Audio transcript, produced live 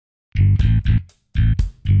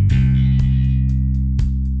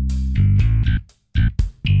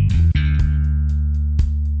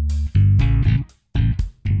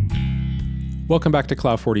Welcome back to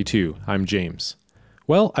Cloud42. I'm James.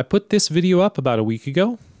 Well, I put this video up about a week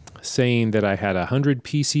ago saying that I had 100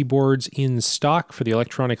 PC boards in stock for the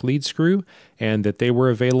electronic lead screw and that they were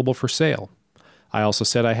available for sale. I also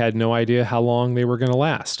said I had no idea how long they were going to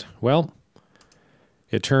last. Well,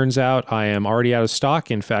 it turns out I am already out of stock.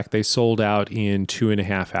 In fact, they sold out in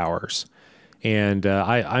 2.5 hours. And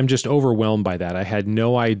I'm just overwhelmed by that. I had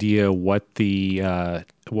no idea what the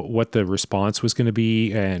response was going to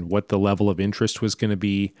be and what the level of interest was going to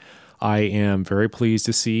be. I am very pleased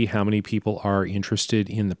to see how many people are interested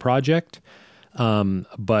in the project.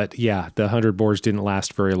 But yeah, the 100 boards didn't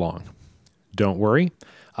last very long. Don't worry.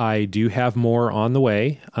 I do have more on the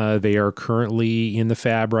way. They are currently in the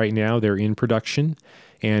fab right now. They're in production.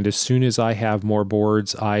 And as soon as I have more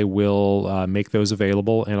boards, I will make those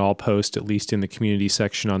available, and I'll post at least in the community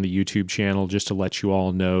section on the YouTube channel just to let you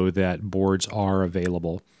all know that boards are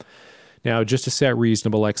available. Now, just to set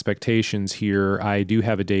reasonable expectations here, I do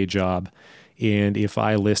have a day job, and if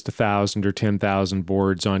I list 1,000 or 10,000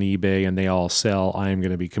 boards on eBay and they all sell, I am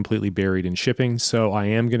going to be completely buried in shipping, so I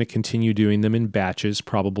am going to continue doing them in batches,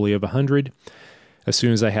 probably of 100. As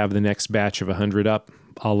soon as I have the next batch of 100 up,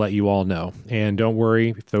 I'll let you all know. And don't worry,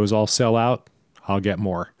 if those all sell out, I'll get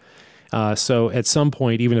more. So at some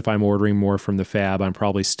point, even if I'm ordering more from the fab, I'm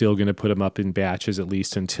probably still going to put them up in batches at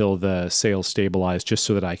least until the sales stabilize, just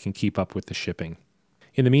so that I can keep up with the shipping.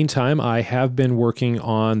 In the meantime, I have been working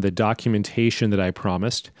on the documentation that I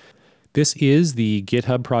promised. This is the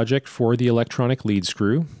GitHub project for the electronic lead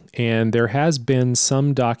screw, and there has been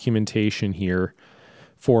some documentation here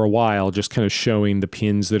for a while, just kind of showing the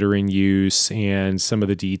pins that are in use and some of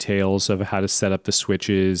the details of how to set up the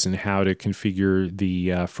switches and how to configure the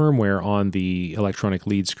firmware on the electronic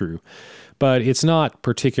lead screw. But it's not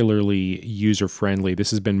particularly user-friendly.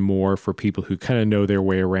 This has been more for people who kind of know their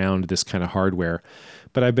way around this kind of hardware.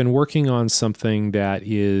 But I've been working on something that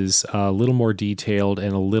is a little more detailed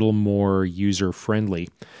and a little more user-friendly.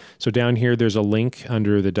 So down here, there's a link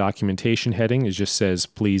under the documentation heading. It just says,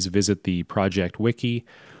 please visit the project wiki,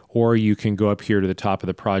 or you can go up here to the top of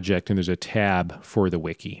the project and there's a tab for the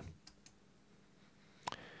wiki.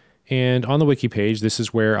 And on the wiki page, this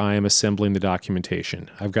is where I am assembling the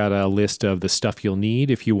documentation. I've got a list of the stuff you'll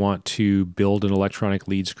need if you want to build an electronic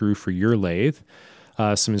lead screw for your lathe.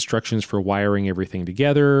 Some instructions for wiring everything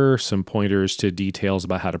together, some pointers to details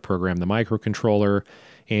about how to program the microcontroller,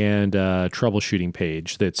 and a troubleshooting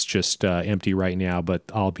page that's just empty right now, but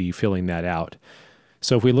I'll be filling that out.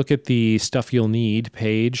 So if we look at the stuff you'll need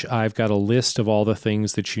page, I've got a list of all the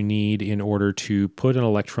things that you need in order to put an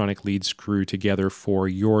electronic lead screw together for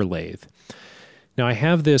your lathe. Now I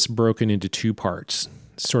have this broken into two parts,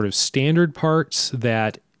 sort of standard parts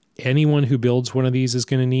that anyone who builds one of these is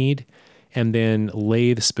going to need, and then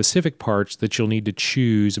lathe-specific parts that you'll need to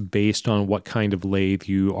choose based on what kind of lathe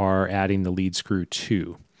you are adding the lead screw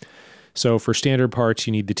to. So for standard parts,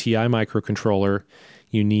 you need the TI microcontroller,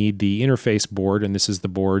 you need the interface board, and this is the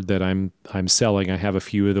board that I'm selling. I have a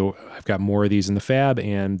few of I've got more of these in the fab,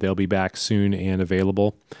 and they'll be back soon and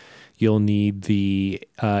available. You'll need the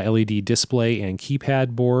LED display and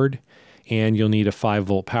keypad board, and you'll need a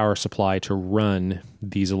 5-volt power supply to run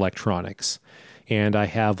these electronics. And I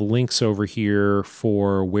have links over here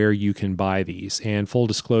for where you can buy these. And full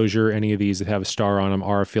disclosure, any of these that have a star on them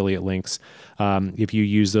are affiliate links. If you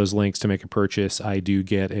use those links to make a purchase, I do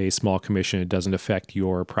get a small commission. It doesn't affect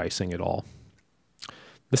your pricing at all.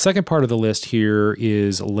 The second part of the list here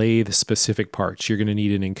is lathe-specific parts. You're going to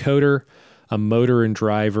need an encoder, a motor and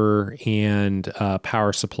driver, and a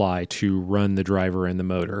power supply to run the driver and the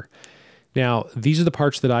motor. Now, these are the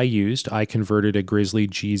parts that I used. I converted a Grizzly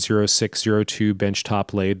G0602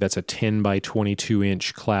 benchtop lathe. That's a 10 by 22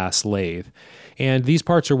 inch class lathe. And these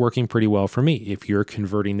parts are working pretty well for me. If you're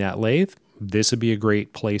converting that lathe, this would be a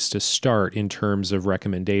great place to start in terms of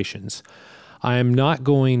recommendations. I'm not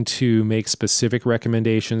going to make specific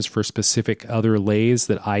recommendations for specific other lathes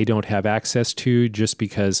that I don't have access to, just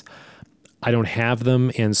because I don't have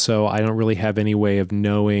them, and so I don't really have any way of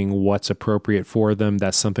knowing what's appropriate for them.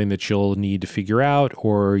 That's something that you'll need to figure out,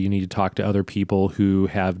 or you need to talk to other people who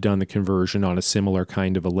have done the conversion on a similar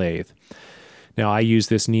kind of a lathe. Now, I use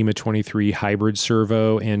this NEMA 23 hybrid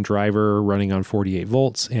servo and driver running on 48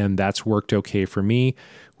 volts, and that's worked okay for me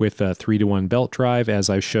with a 3-to-1 belt drive, as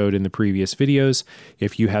I showed in the previous videos.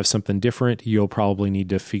 If you have something different, you'll probably need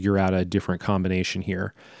to figure out a different combination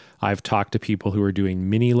here. I've talked to people who are doing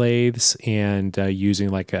mini lathes and using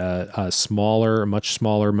like a much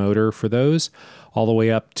smaller motor for those, all the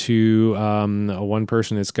way up to one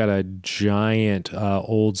person that's got a giant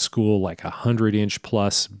old school, like 100-inch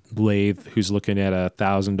plus lathe, who's looking at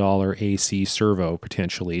 $1,000 AC servo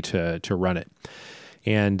potentially to run it.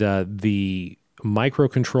 And the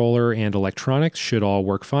microcontroller and electronics should all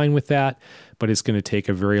work fine with that, but it's going to take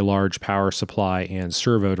a very large power supply and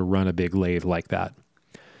servo to run a big lathe like that.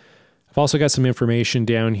 I've also got some information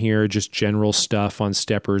down here, just general stuff on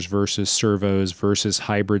steppers versus servos versus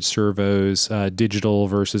hybrid servos, digital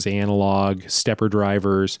versus analog, stepper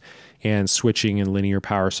drivers, and switching and linear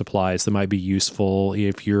power supplies that might be useful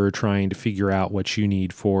if you're trying to figure out what you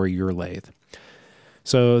need for your lathe.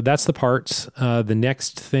 So that's the parts. The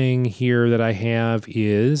next thing here that I have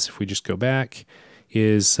is, if we just go back,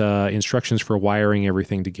 is instructions for wiring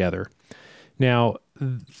everything together. Now,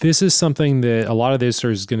 this is something that a lot of this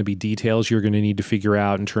is going to be details you're going to need to figure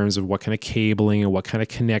out in terms of what kind of cabling and what kind of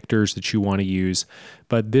connectors that you want to use,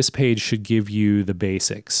 but this page should give you the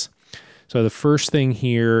basics. So the first thing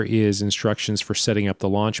here is instructions for setting up the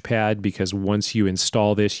Launchpad, because once you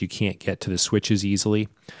install this, you can't get to the switches easily.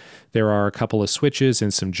 There are a couple of switches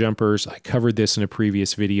and some jumpers. I covered this in a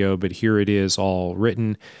previous video, but here it is all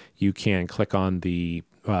written. You can click on the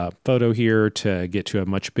photo here to get to a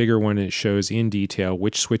much bigger one, and it shows in detail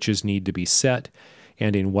which switches need to be set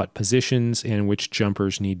and in what positions and which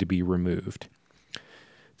jumpers need to be removed.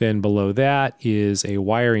 Then below that is a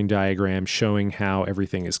wiring diagram showing how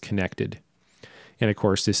everything is connected. And of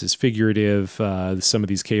course, this is figurative. Some of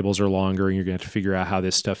these cables are longer, and you're going to have to figure out how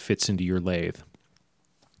this stuff fits into your lathe.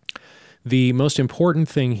 The most important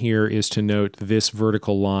thing here is to note this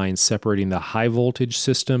vertical line separating the high voltage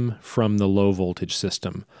system from the low voltage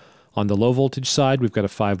system. On the low voltage side, we've got a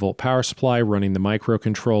 5-volt power supply running the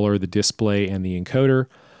microcontroller, the display, and the encoder.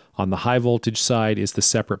 On the high voltage side is the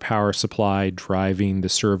separate power supply driving the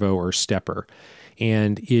servo or stepper.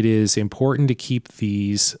 And it is important to keep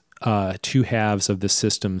these two halves of the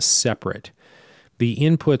system separate. The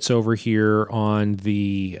inputs over here on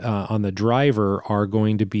the driver are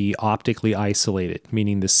going to be optically isolated,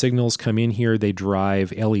 meaning the signals come in here, they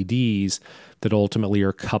drive LEDs that ultimately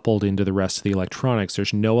are coupled into the rest of the electronics.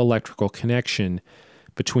 There's no electrical connection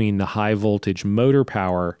between the high voltage motor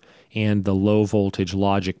power and the low voltage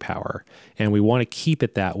logic power. And we want to keep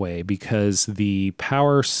it that way because the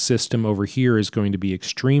power system over here is going to be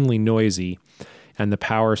extremely noisy, and the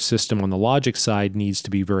power system on the logic side needs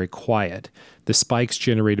to be very quiet. The spikes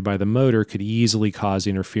generated by the motor could easily cause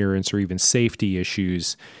interference or even safety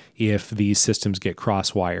issues if these systems get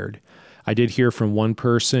cross-wired. I did hear from one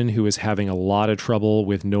person who was having a lot of trouble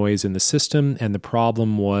with noise in the system, and the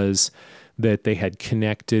problem was that they had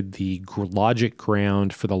connected the logic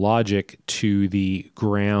ground for the logic to the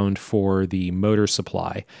ground for the motor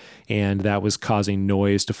supply, and that was causing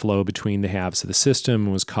noise to flow between the halves of the system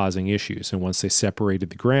and was causing issues. And once they separated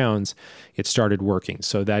the grounds, it started working.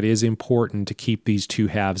 So that is important to keep these two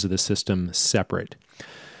halves of the system separate.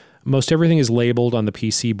 Most everything is labeled on the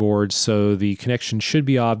PC board, so the connection should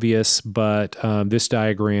be obvious, but this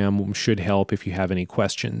diagram should help if you have any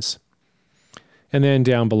questions. And then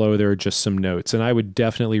down below there are just some notes, and I would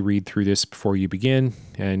definitely read through this before you begin.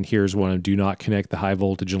 And here's one of do not connect the high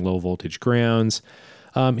voltage and low voltage grounds.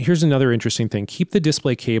 Here's another interesting thing. Keep the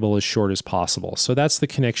display cable as short as possible. So that's the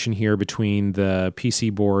connection here between the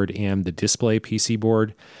PC board and the display PC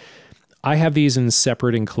board. I have these in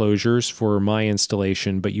separate enclosures for my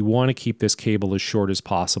installation, but you want to keep this cable as short as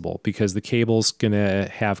possible because the cable's going to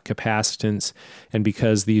have capacitance, and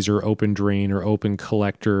because these are open drain or open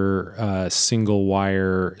collector single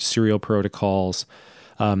wire serial protocols,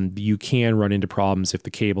 you can run into problems if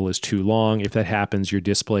the cable is too long. If that happens, your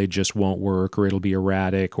display just won't work, or it'll be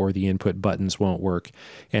erratic, or the input buttons won't work,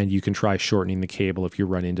 and you can try shortening the cable if you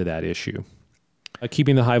run into that issue.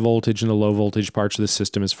 Keeping the high voltage and the low voltage parts of the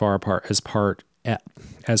system as far apart as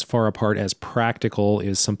practical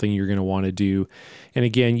is something you're going to want to do. And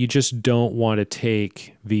again, you just don't want to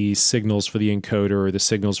take the signals for the encoder or the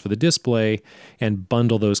signals for the display and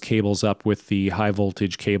bundle those cables up with the high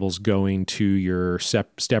voltage cables going to your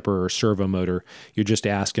stepper or servo motor. You're just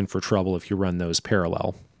asking for trouble if you run those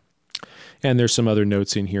parallel. And there's some other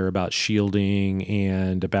notes in here about shielding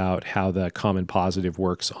and about how the common positive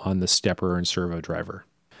works on the stepper and servo driver.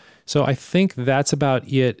 So I think that's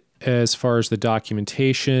about it as far as the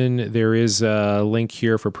documentation. There is a link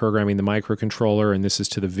here for programming the microcontroller, and this is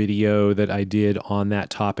to the video that I did on that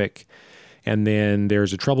topic. And then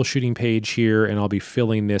there's a troubleshooting page here, and I'll be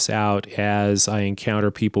filling this out as I encounter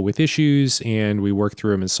people with issues and we work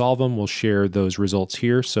through them and solve them. We'll share those results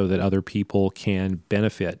here so that other people can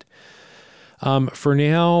benefit. For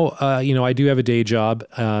now, I do have a day job.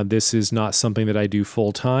 This is not something that I do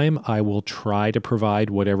full time. I will try to provide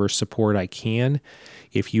whatever support I can.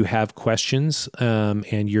 If you have questions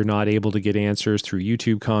and you're not able to get answers through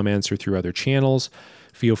YouTube comments or through other channels,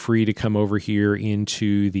 feel free to come over here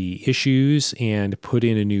into the issues and put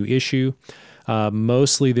in a new issue.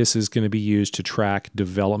 Mostly this is going to be used to track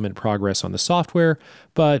development progress on the software,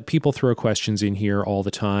 but people throw questions in here all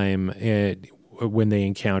the time when they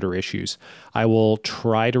encounter issues. I will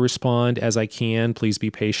try to respond as I can. Please be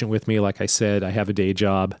patient with me. Like I said, I have a day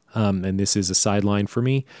job, and this is a sideline for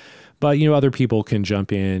me. But, other people can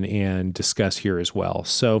jump in and discuss here as well.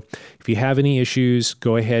 So if you have any issues,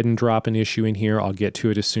 go ahead and drop an issue in here. I'll get to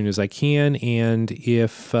it as soon as I can. And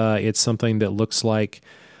if it's something that looks like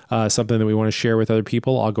something that we want to share with other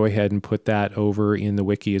people, I'll go ahead and put that over in the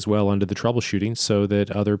wiki as well under the troubleshooting so that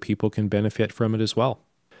other people can benefit from it as well.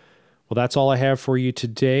 Well, that's all I have for you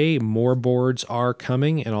today. More boards are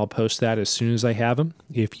coming, and I'll post that as soon as I have them.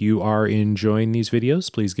 If you are enjoying these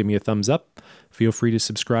videos, please give me a thumbs up. Feel free to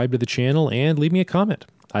subscribe to the channel and leave me a comment.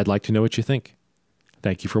 I'd like to know what you think.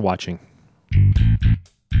 Thank you for watching.